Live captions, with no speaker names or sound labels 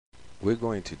We're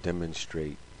going to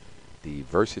demonstrate the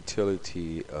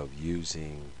versatility of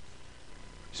using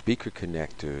speaker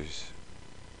connectors,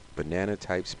 banana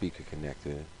type speaker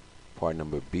connector, part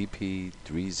number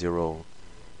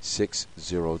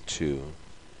BP30602,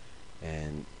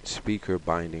 and speaker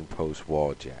binding post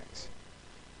wall jacks.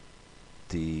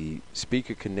 The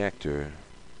speaker connector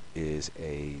is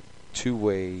a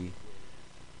two-way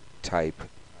type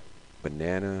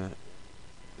banana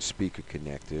speaker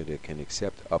connector that can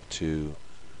accept up to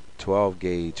 12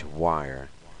 gauge wire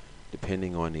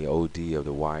depending on the OD of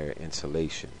the wire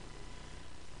insulation.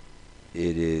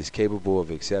 It is capable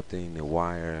of accepting the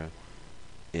wire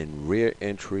in rear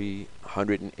entry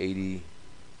 180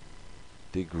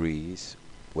 degrees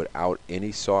without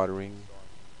any soldering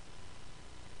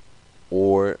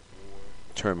or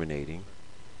terminating.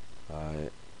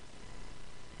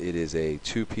 It is a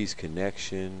two-piece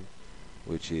connection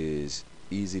which is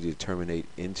easy to terminate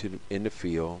in the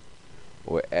field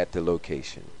or at the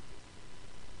location.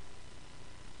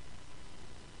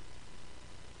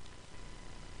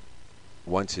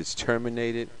 Once it's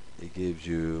terminated, it gives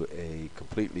you a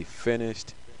completely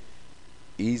finished,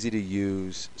 easy to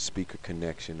use speaker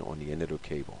connection on the end of the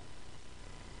cable.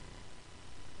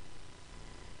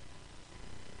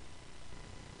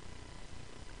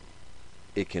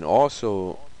 It can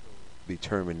also be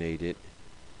terminated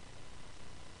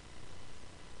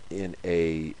in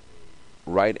a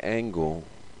right angle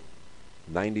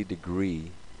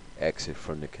 90-degree exit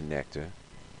from the connector,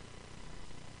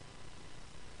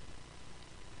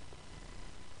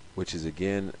 which is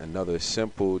again another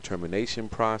simple termination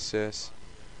process.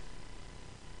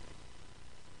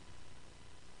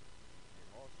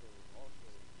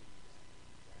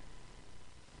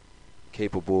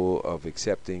 Capable of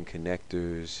accepting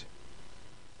connectors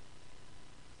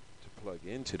to plug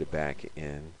into the back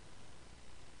end,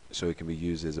 so it can be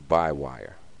used as a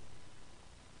bi-wire.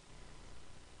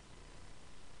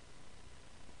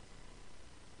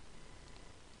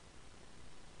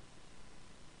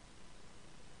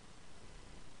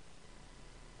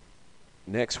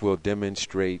 Next, we'll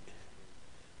demonstrate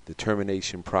the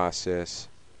termination process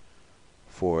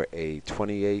for a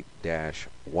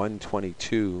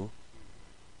 28-122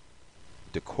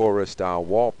 Decora style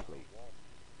wall plate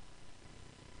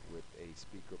with a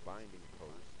speaker binding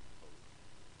post,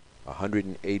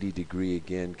 180 degree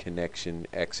again connection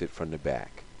exit from the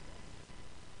back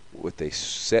with a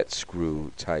set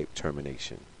screw type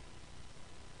termination.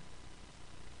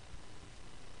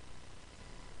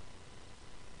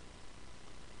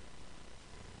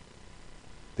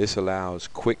 This allows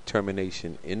quick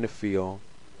termination in the field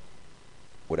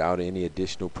without any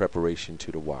additional preparation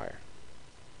to the wire.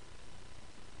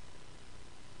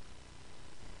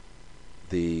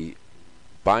 The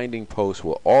binding post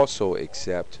will also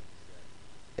accept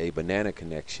a banana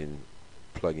connection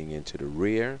plugging into the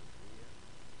rear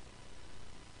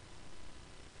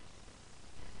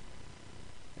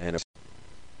and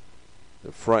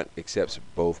the front accepts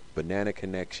both banana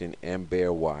connection and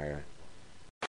bare wire